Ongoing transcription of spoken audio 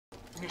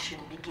Mission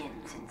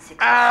begins in 6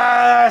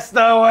 That's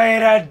the way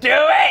to do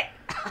it!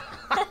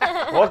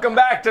 Welcome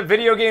back to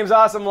Video Games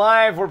Awesome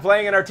Live. We're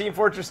playing in our Team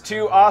Fortress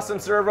 2 Awesome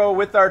servo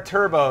with our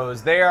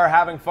turbos. They are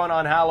having fun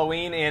on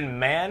Halloween in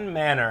Man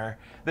Manor.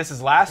 This is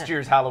last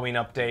year's Halloween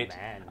update.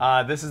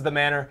 This is the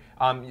manor.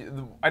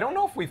 I don't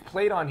know if we've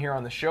played on here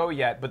on the show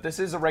yet, but this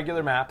is a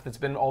regular map that's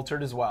been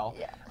altered as well.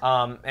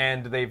 Yeah.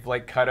 And they've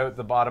like cut out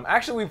the bottom.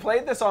 Actually, we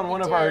played this on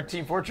one of our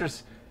Team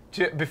Fortress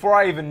before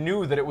I even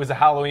knew that it was a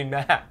Halloween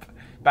map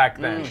back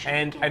then.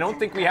 And I don't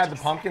think we had the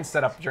pumpkins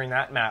set up during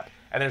that map.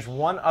 And there's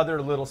one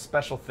other little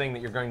special thing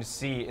that you're going to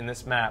see in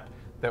this map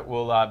that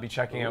we'll be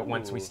checking out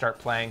once we start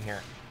playing here.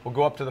 We'll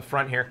go up to the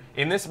front here.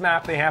 In this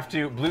map, they have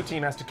to, blue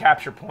team has to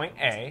capture point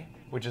A,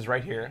 which is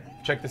right here.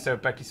 Check this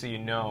out, Becky, so you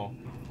know.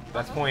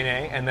 That's point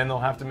A, and then they'll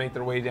have to make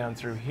their way down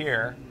through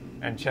here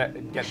and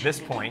get this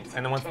point.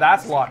 And then once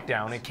that's locked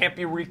down, it can't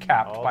be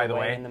recapped, by the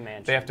way.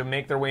 They have to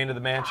make their way into the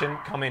mansion,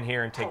 come in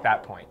here, and take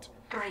that point.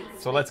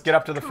 So let's get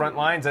up to the front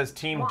lines as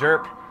Team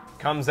Derp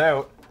comes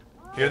out.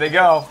 Here they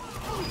go.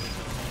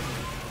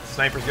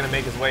 Sniper's going to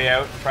make his way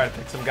out, try to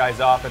pick some guys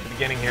off at the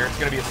beginning here. It's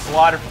going to be a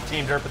slaughter for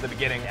Team Derp at the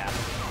beginning.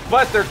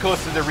 But they're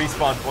close to the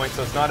respawn point,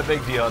 so it's not a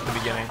big deal at the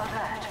beginning.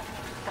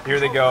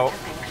 Here they go.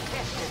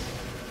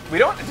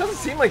 It doesn't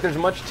seem like there's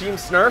much Team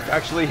Snarf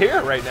actually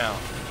here right now.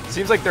 It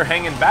seems like they're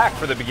hanging back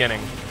for the beginning.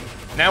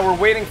 Now we're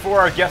waiting for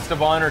our guest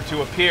of honor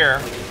to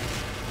appear.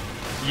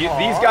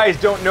 These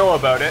guys don't know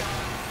about it.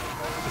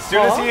 As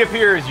soon as he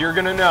appears, you're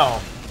going to know.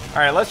 All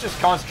right, let's just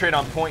concentrate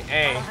on point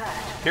A.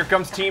 Here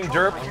comes Team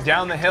Derp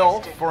down the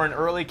hill for an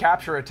early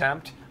capture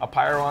attempt. A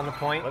pyro on the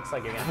point. Looks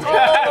like you're gonna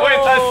Wait,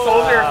 that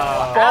soldier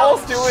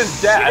falls to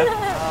his death.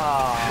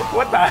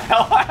 What the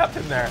hell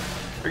happened there?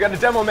 We got a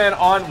demo man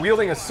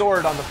wielding a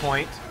sword on the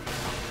point.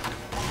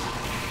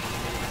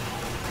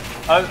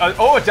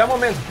 A demo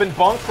man's been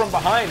bunked from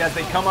behind as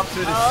they come up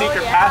through the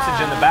secret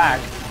passage in the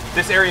back.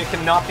 This area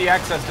cannot be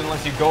accessed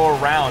unless you go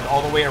around,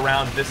 all the way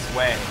around this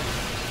way.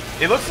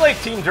 It looks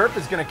like Team Derp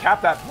is going to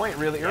cap that point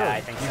really early. I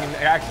think so. You can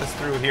access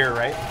through here,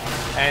 right?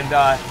 And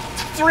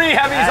 3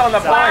 heavies on the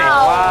point.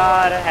 A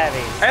lot of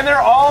heavies. And they're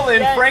all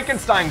in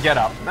Frankenstein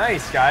getup.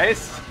 Nice,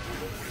 guys.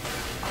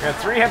 We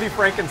got 3 heavy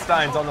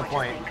Frankensteins on the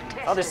point.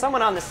 Oh, there's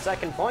someone on the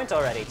second point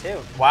already, too.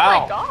 Wow.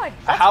 Oh my God,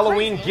 a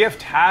Halloween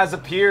gift has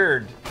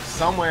appeared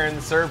somewhere in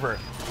the server.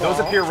 Those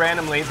appear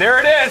randomly. There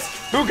it is.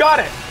 Who got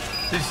it?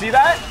 Did you see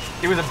that?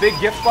 It was a big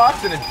gift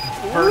box and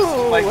it burst.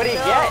 Like, what do you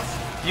get?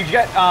 You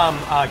get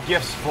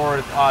gifts for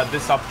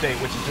this update,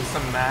 which is just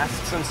some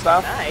masks and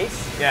stuff.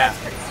 Nice. Yeah.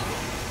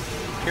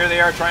 Here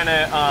they are trying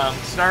to,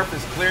 Snarf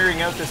is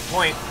clearing out this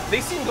point. They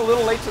seemed a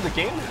little late to the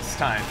game this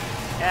time.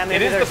 Yeah,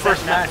 it is the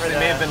first match. They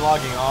may have been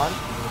logging on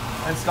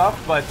and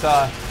stuff, but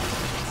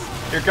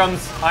here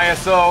comes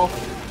ISO.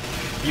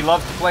 He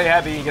loves to play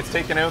heavy. He gets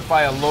taken out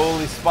by a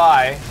lowly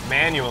spy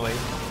manually.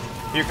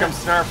 Here comes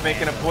Snarf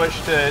making a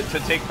push to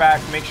take back,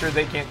 make sure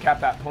they can't cap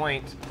that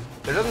point.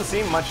 There doesn't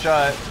seem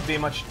to be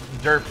much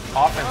Derp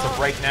offensive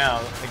right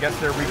now. I guess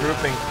they're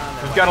regrouping.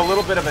 We've got a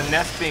little bit of a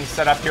nest being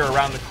set up here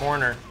around the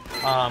corner.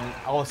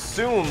 I'll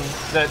assume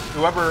that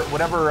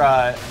whatever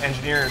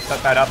engineer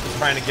set that up is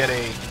trying to get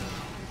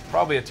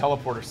probably a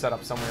teleporter set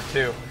up somewhere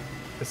too.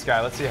 This guy,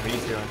 let's see how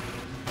he's doing.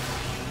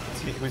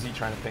 Who's he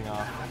trying to ping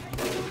off?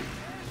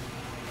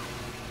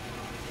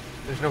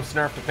 There's no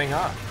Snarf to ping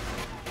off.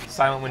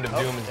 Silent Wind of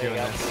Doom is doing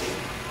this.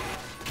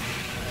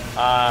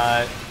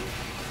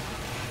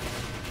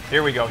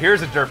 Here we go.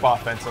 Here's a Derp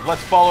offensive.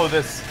 Let's follow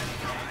this.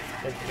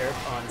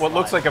 What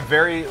looks like a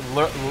very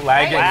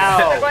lagging. Wow.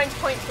 They're going to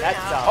point 3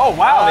 now. Oh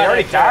wow, they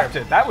already capped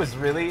it. That was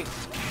really.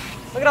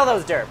 Look at all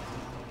those Derp.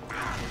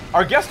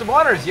 Our guest of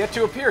honor is yet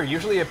to appear.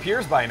 Usually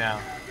appears by now.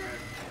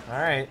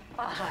 All right.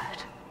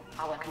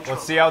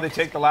 Let's see how they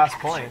take the last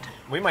point.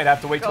 We might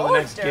have to wait till the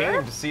next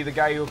game to see the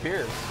guy who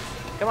appears.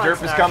 Come on,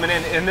 Derp is coming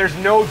in, and there's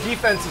no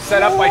defensive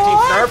set up by Team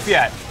Snarf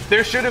yet.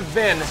 There should have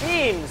been.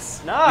 Team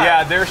Snarf.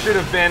 Yeah, there should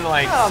have been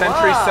like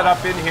sentries set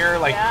up in here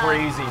like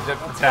crazy to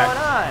protect. What's going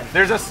on?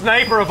 There's a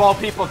sniper of all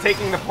people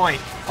taking the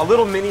point. A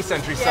little mini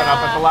sentry set up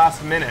at the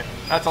last minute.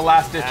 That's a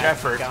last-ditch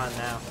effort. Gone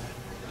now.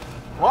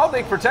 Well,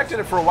 they protected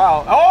it for a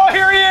while. Oh,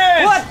 here he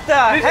is! What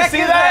the Did heck you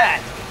see is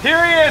that?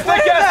 Here he is, the What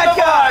is guest that of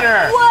guy?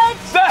 honor! What?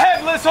 The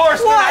Headless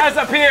Horseman has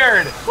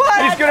appeared!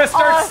 What? He's gonna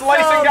start Awesome.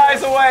 slicing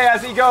guys away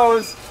as he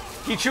goes.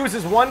 He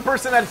chooses one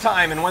person at a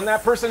time, and when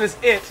that person is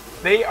it,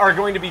 they are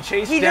going to be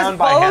chased down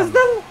by him.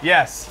 them?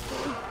 Yes.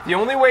 The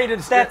only way to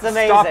That's stop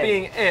amazing.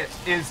 being it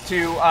is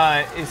to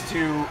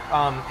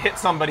hit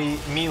somebody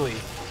melee.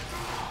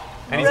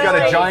 And he's got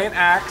a giant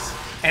axe,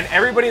 and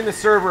everybody in the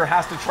server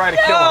has to try to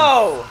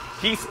kill him.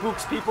 He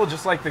spooks people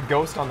just like the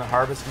ghost on the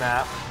Harvest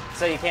map.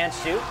 So you can't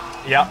shoot?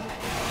 Yep.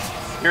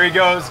 Here he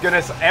goes.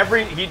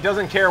 He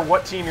doesn't care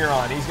what team you're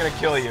on. He's gonna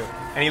kill you,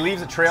 and he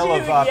leaves a trail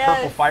of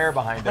purple fire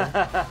behind him.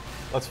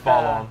 Let's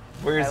follow him.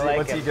 Where is he?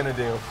 What's he gonna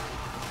do?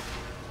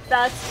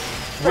 That's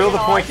Will the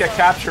point awesome. get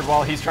captured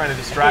while he's trying to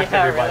distract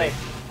everybody?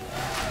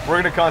 Really. We're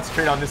gonna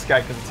concentrate on this guy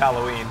because it's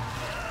Halloween.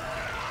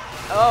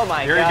 Oh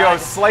my god. Here he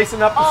goes,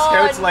 slicing up the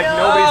scouts like no.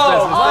 nobody's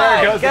business. There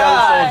my goes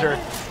God. another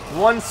soldier.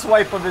 One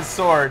swipe of his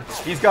sword.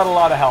 He's got a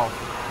lot of health.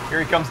 Here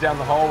he comes down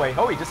the hallway.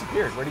 Oh, he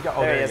disappeared. Where'd he go?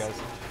 Oh, there he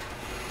goes.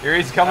 Here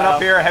he's coming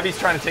up here. Heavy's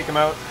trying to take him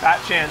out. Fat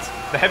chance.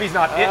 The Heavy's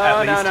not it at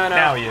least. No.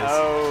 Now he is.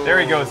 Oh. There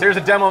he goes. There's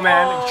a demo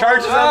man.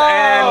 Charges him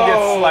and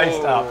gets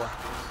sliced up.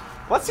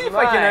 Let's see if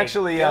I can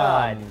actually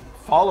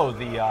follow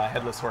the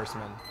Headless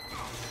Horseman.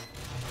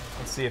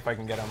 Let's see if I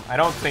can get him. I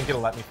don't think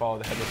it'll let me follow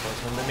the Headless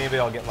Horseman, but maybe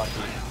I'll get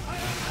lucky.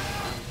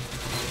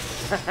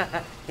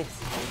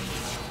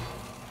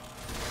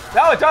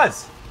 No, it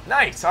does.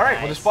 Nice. All right,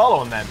 we'll just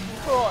follow him then.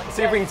 Cool. Let's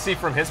see if we can see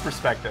from his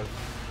perspective.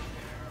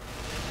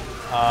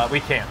 We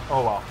can't.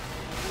 Oh, well.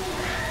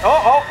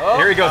 Oh,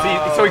 here he goes.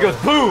 So he goes,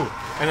 boo!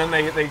 And then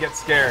they get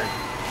scared.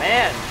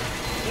 Man,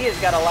 he has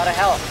got a lot of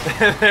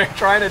health. They're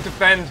trying to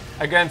defend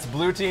against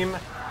blue team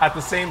at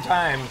the same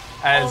time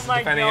as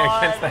defending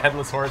against the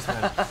Headless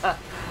Horseman.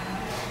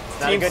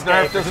 Team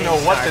Snarf doesn't know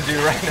what to do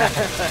right now.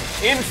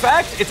 In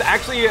fact, it's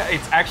actually a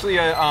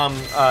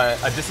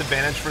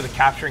disadvantage for the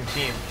capturing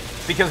team.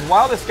 Because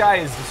while this guy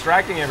is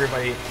distracting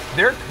everybody,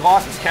 their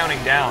cost is counting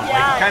down. Yeah,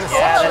 like, it kind of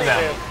sucks for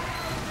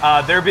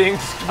them. They're being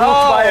spooked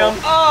by him.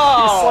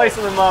 He's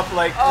slicing them up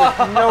like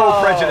with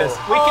no prejudice.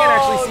 We can't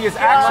actually see his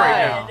axe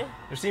right now.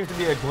 There seems to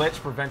be a glitch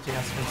preventing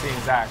us from seeing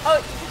his axe.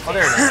 Oh,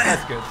 there it is.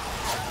 That's good.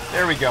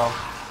 There we go.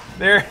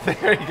 There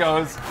he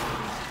goes.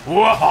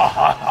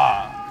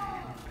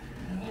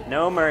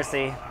 No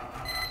mercy.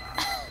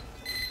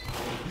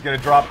 He's gonna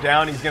drop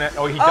down. He's gonna.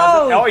 Oh, he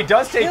does. Oh, he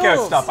does take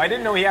out stuff. I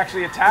didn't know he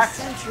actually attacks.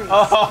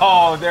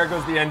 Oh, there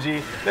goes the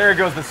NG. There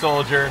goes the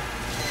soldier.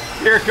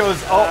 Here it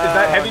goes. Oh, is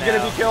that Heavy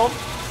gonna be killed?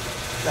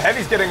 The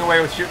Heavy's getting away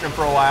with shooting him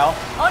for a while.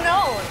 Oh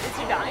no! Is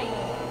he dying?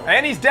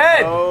 And he's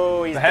dead.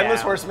 Oh, he's The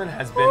Headless down. Horseman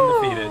has been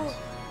defeated.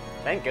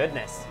 Thank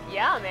goodness.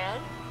 Yeah,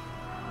 man.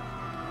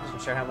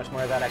 Not sure how much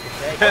more of that I could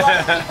take. A lot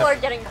of people are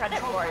getting credit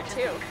for it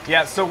too.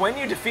 Yeah, so when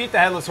you defeat the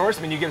Headless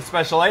Horseman, you get a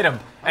special item.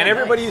 And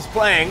everybody who's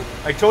playing,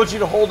 I told you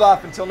to hold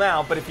off until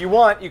now, but if you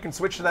want, you can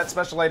switch to that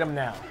special item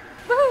now.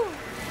 Woohoo!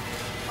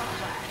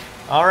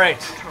 All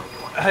right.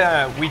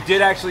 We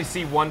did actually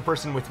see one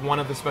person with one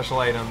of the special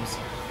items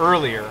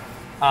earlier.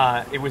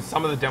 It was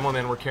some of the demo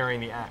men were carrying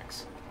the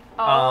axe.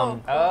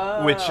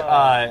 Which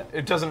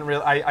it doesn't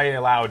really. I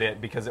allowed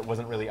it because it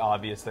wasn't really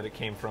obvious that it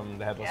came from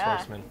the Headless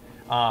Horseman.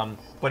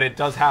 But it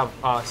does have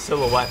a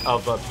silhouette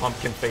of a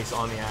pumpkin face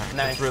on the axe.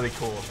 Nice. It's really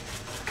cool.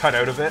 Cut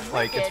out of it,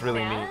 like it's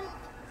really neat.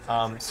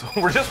 So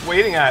we're just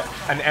waiting at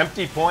an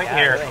empty point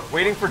here, really.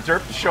 waiting for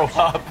Derp to show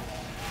up.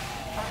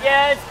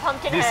 Yeah, it's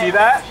pumpkin. Do you see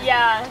that?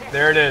 Yeah.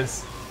 There it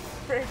is.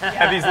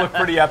 Heavies look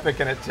pretty epic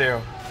in it too.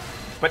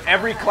 But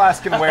every class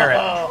can wear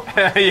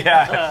it.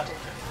 Yeah.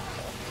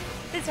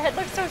 His head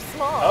looks so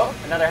small. Oh,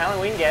 another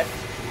Halloween gift.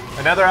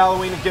 Another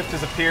Halloween gift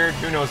has appeared.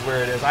 Who knows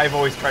where it is? I've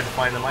always tried to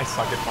find them. I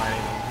suck at finding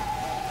them.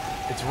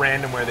 It's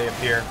random where they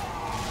appear.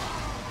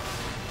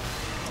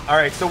 All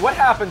right, so what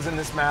happens in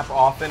this map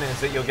often is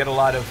that you'll get a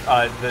lot of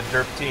the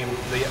derp team,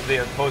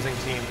 the opposing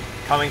team,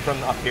 coming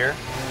from up here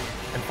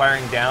and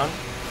firing down.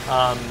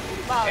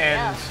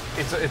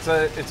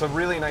 It's a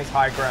really nice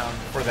high ground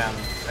for them,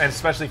 and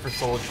especially for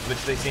soldiers,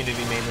 which they seem to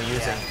be mainly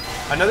using.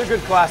 Another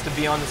good class to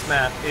be on this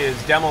map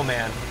is Demo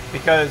Man,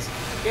 because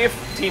if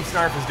Team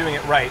Snarf is doing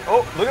it right,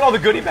 oh, look at all the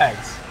goodie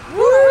bags.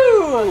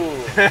 Woo!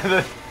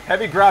 The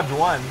Heavy grabbed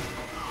one,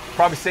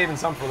 probably saving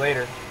some for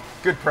later.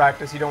 Good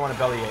practice, you don't want a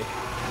bellyache.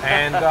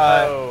 And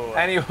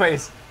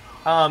anyways,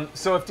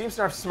 so if Team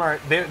Snarf's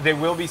smart, they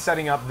will be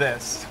setting up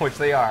this, which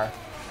they are.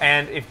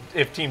 And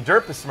if Team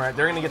Derp is smart,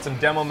 they're going to get some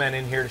demo men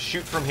in here to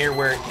shoot from here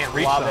where it can't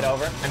reach Lob them. it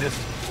over. And just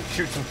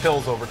shoot some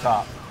pills over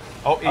top.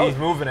 Oh, he's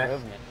moving it.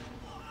 Moving it.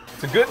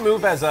 It's a good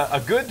move as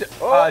a good... they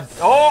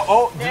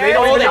There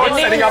don't even know it's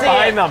setting up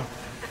behind them.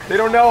 They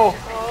don't know.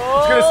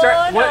 It's going to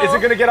start... What, is it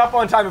going to get up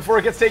on time before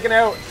it gets taken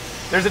out?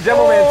 There's a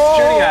demo man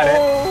shooting at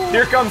it.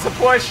 Here comes the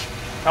push.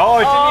 Oh,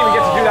 it didn't even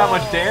get to do that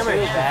much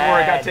damage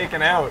before it got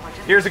taken out.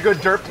 Here's a good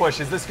dirt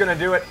push. Is this going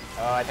to do it?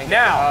 Oh, I think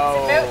now.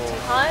 It's about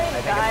time,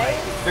 guys.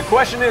 The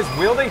question is,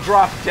 will they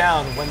drop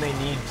down when they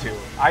need to?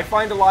 I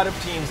find a lot of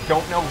teams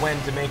don't know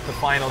when to make the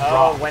final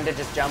drop. When to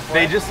just jump for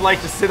They it? just like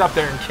to sit up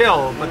there and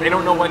kill, but they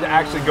don't know when to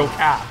actually go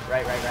cap.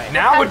 Right.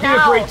 Now would be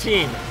a great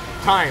team.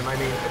 Time, I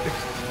mean.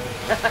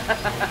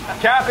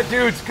 Cap it,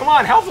 dudes. Come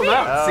on, help them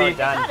out. See,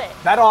 done.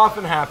 that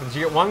often happens.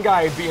 You get one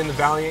guy being the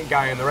valiant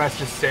guy, and the rest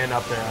just stand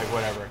up there like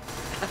whatever.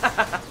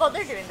 Well,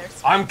 they're doing their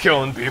stuff. I'm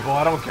killing people.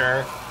 I don't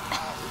care.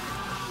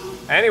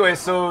 Anyway,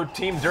 so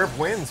Team Derp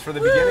wins for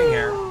the beginning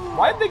here.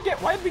 Why did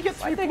we get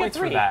 3 points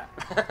for that?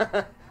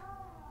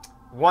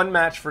 One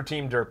match for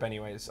Team Derp,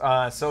 anyways.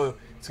 So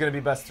it's going to be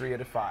best 3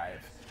 out of 5.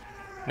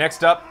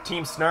 Next up,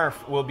 Team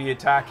Snarf will be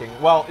attacking.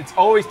 Well, it's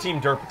always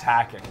Team Derp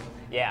attacking.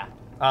 Yeah.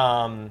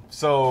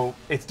 So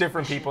it's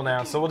different people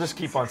now. So we'll just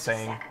keep on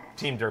saying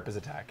Team Derp is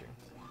attacking.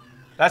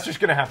 That's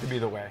just going to have to be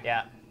the way.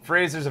 Yeah.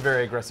 Fraser's a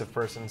very aggressive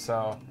person,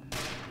 so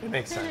it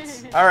makes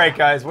sense. All right,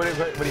 guys, what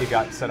do you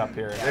got set up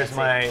here? There's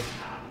my.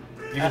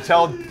 You can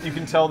tell that. You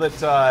can tell that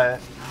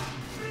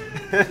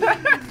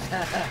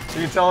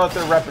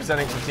they're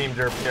representing for Team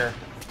Derp here.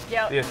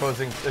 Yep. The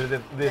opposing,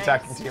 the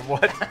attacking team.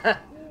 What?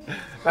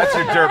 That's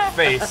your derp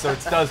face, so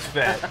it does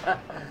fit.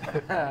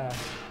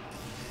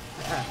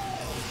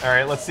 All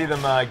right, let's see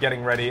them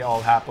getting ready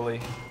all happily.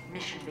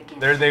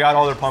 They got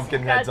all their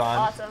pumpkin heads That's on.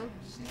 awesome.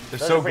 They're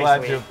Those so are pretty glad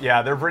sweet. to.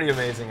 Yeah, they're pretty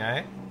amazing,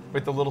 eh?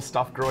 With the little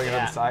stuff growing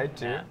on the side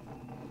too. Yeah.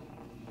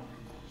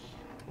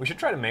 We should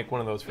try to make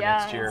one of those for Yeah,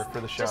 next year for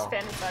the show. Just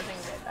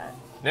fantasizing about that.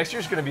 Next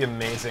year's going to be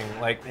amazing,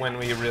 like when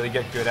we really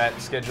get good at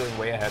scheduling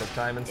way ahead of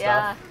time and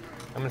Yeah. stuff.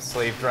 I'm going to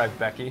slave drive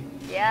Becky.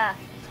 Yeah.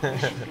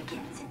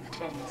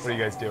 What are you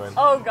guys doing?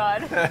 Oh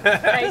god.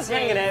 Nice Just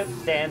hanging name.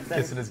 out, dancing.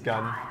 Kissing his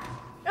gun.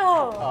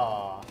 Oh.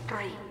 Aw.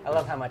 I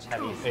love how much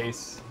heavies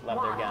Ace.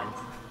 love their guns.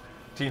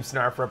 Team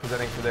Snarf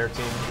representing for their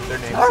team, their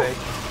namesake.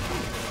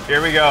 Here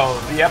we go,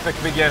 the epic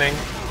beginning.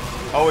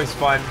 Always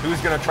fun.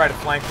 Who's going to try to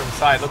flank from the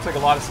side? Looks like a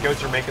lot of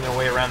scouts are making their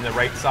way around the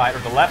right side, or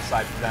the left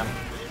side for them.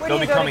 Where They'll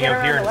do be you go coming to get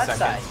out here around in the a left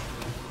second.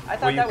 side? I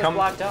thought that was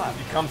blocked off.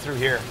 You come through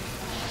here.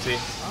 See?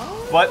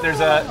 But there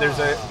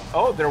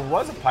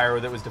was a pyro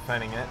that was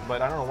defending it,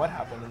 but I don't know what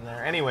happened in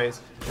there.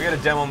 Anyways, we got a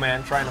demo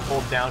man trying to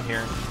hold down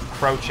here,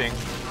 crouching.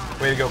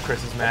 Way to go,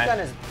 Chris is What mad. gun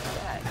is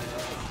that?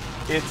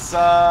 It's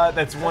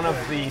that's one of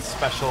the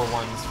special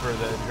ones for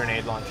the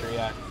grenade launcher.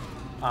 Yeah.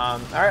 All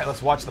right,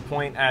 let's watch the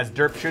point as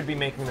Derp should be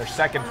making their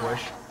second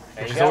push,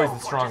 which you is go. always the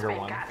stronger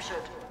one.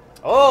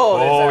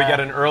 Oh, We got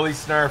an early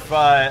Snarf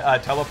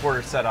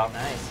teleporter set up.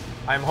 Nice.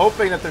 I'm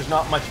hoping that there's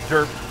not much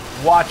Derp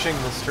watching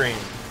the stream.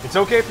 It's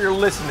okay if you're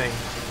listening.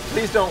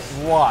 Please don't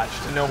watch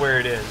to know where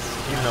it is,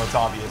 even though it's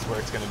obvious where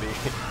it's going to be.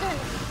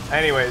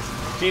 Anyways,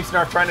 Team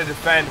Snarf trying to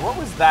defend. What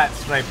was that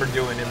sniper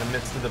doing in the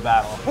midst of the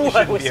battle? He What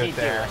shouldn't was be out he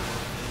there. doing?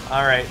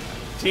 All right,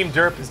 Team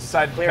Derp has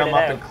decided to Cleared come it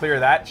up out. and clear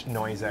that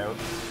noise out.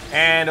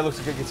 And it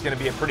looks like it's going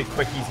to be a pretty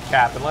quick, easy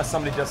cap, unless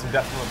somebody does some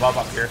death from above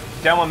up here.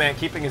 Demo Man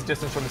keeping his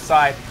distance from the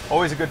side.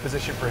 Always a good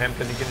position for him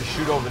because he can just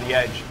shoot over the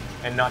edge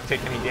and not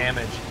take any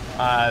damage.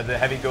 The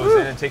heavy goes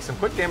in and takes some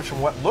quick damage from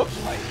what looked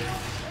like.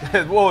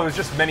 Well, it was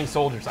just many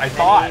soldiers. I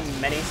thought.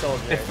 Many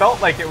soldiers. It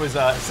felt like it was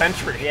a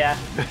sentry. Yeah.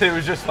 It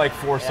was just like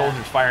 4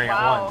 soldiers firing at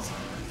Wow. once.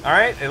 All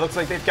right, it looks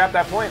like they've capped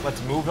that point.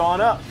 Let's move on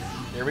up.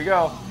 Here we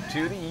go,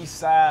 to the east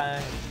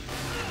side.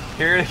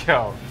 Here we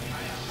go.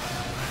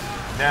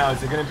 Now, is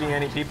there going to be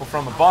any people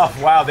from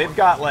above? Wow, they've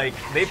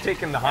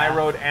taken the high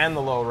road and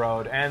the low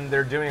road, and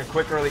they're doing a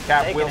quick early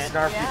cap. Taking Will it.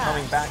 Snarf be Yeah.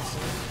 coming back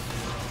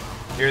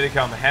soon? Here they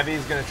come. Heavy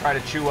is going to try to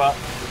chew up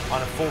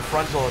on a full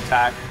frontal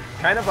attack.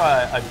 Kind of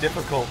a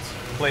difficult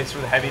place for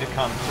the Heavy to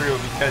come through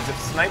because if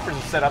snipers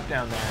are set up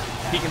down there,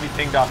 he can be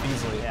pinged off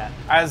easily. Yeah.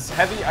 As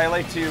Heavy, I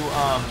like to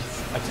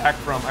attack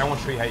from, I won't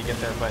show you how you get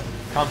there, but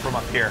come from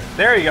up here.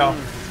 There you go.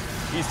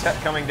 He's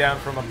coming down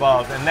from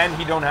above, and then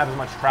he don't have as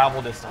much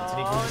travel distance, and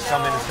he can just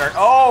come in and start.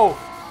 Oh,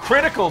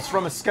 criticals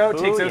from a scout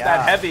takes out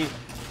that Heavy.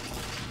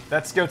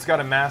 That scout's got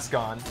a mask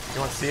on. You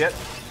want to see it?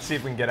 See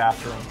if we can get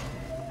after him.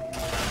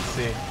 Let's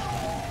see.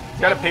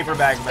 He's got a paper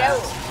bag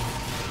mask.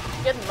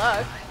 Good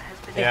luck.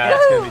 Yeah,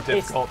 it's gonna be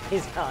difficult.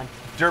 He's gone.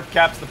 Derp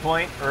caps the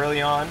point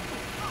early on.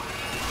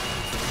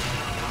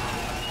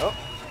 Oh,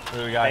 what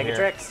do we got Bag here? of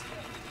tricks.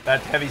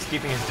 That Heavy's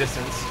keeping his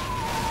distance.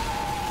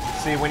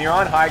 See, when you're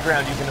on high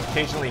ground, you can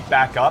occasionally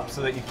back up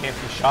so that you can't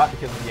be shot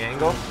because of the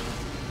angle.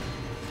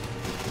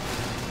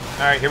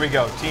 All right, here we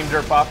go. Team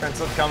Derp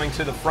offensive coming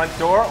to the front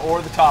door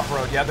or the top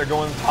road. Yeah, they're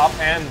going top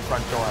and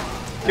front door.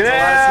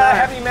 Yeah,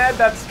 Heavy med,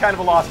 that's kind of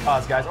a lost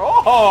cause, guys.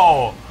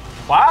 Oh,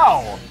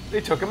 wow. They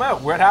took him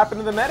out. What happened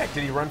to the medic?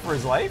 Did he run for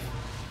his life?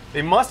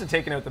 They must have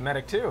taken out the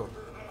medic, too.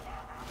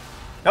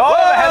 Oh,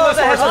 the Headless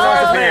Horseman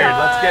has appeared.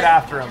 Let's get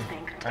after him.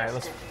 All right,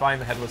 let's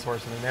find the Headless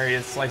Horseman. There he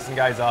is, slicing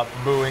guys up,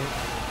 booing,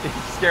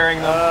 scaring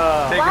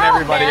them, taking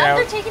everybody man, out.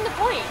 they're taking the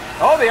point.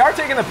 Oh, they are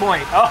taking the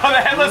point. Oh,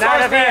 the Headless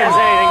None of Horseman. you has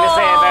anything to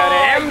say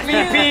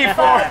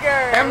about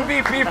it.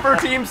 MVP for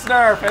Team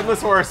Snarf,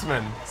 Headless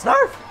Horseman.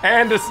 Snarf!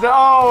 And a spy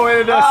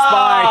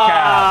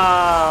cap.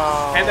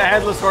 Oh. And the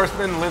Headless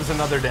Horseman lives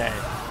another day.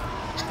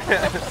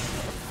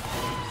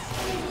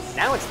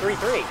 Now it's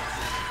 3-3.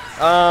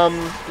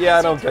 Yeah,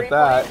 I don't Three get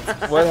that.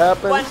 What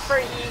happened? One for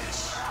each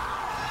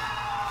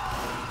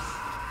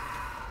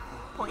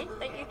point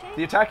that you take.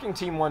 The attacking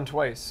team won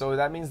twice, so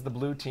that means the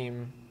blue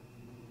team.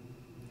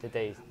 Did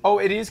they? Oh,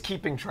 it is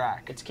keeping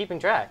track It's keeping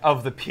track.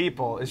 of the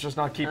people. It's just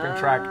not keeping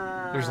track.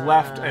 There's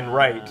left and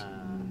right.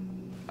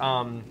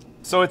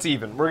 So it's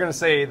even. We're gonna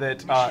say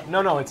that.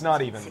 No, it's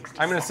not even.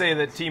 I'm gonna say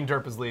that Team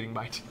Derp is leading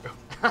by 2.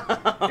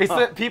 It's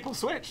that people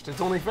switched.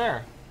 It's only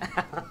fair.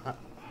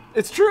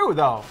 It's true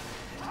though.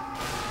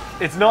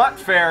 It's not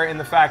fair in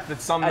the fact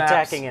that some maps,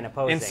 Attacking and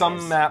opposing in some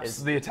is- maps,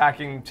 is- the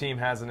attacking team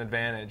has an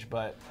advantage,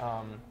 but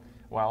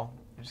well,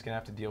 you're just gonna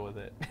have to deal with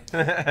it.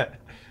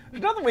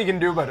 There's nothing we can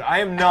do about it. I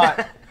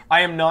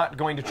am not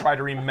going to try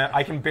to remember.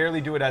 I can barely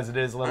do it as it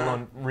is, let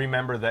alone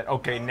remember that.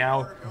 Okay,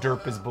 now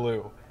Derp is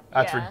blue.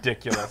 That's Yeah.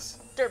 ridiculous.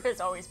 Derp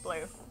is always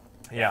blue.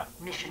 Yeah.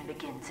 Mission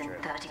begins in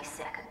 30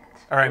 seconds.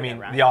 Or I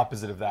mean, the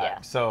opposite of that.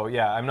 Yeah. So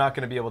yeah, I'm not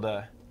going to be able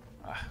to.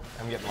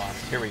 I'm getting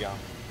lost. Here we go. All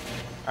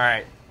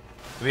right.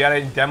 We got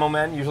a demo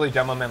men. Usually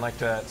demo men like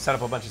to set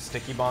up a bunch of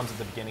sticky bombs at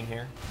the beginning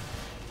here.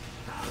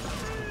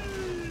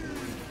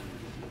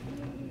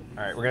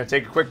 All right, we're going to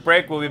take a quick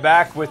break. We'll be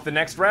back with the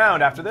next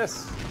round after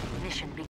this. Mission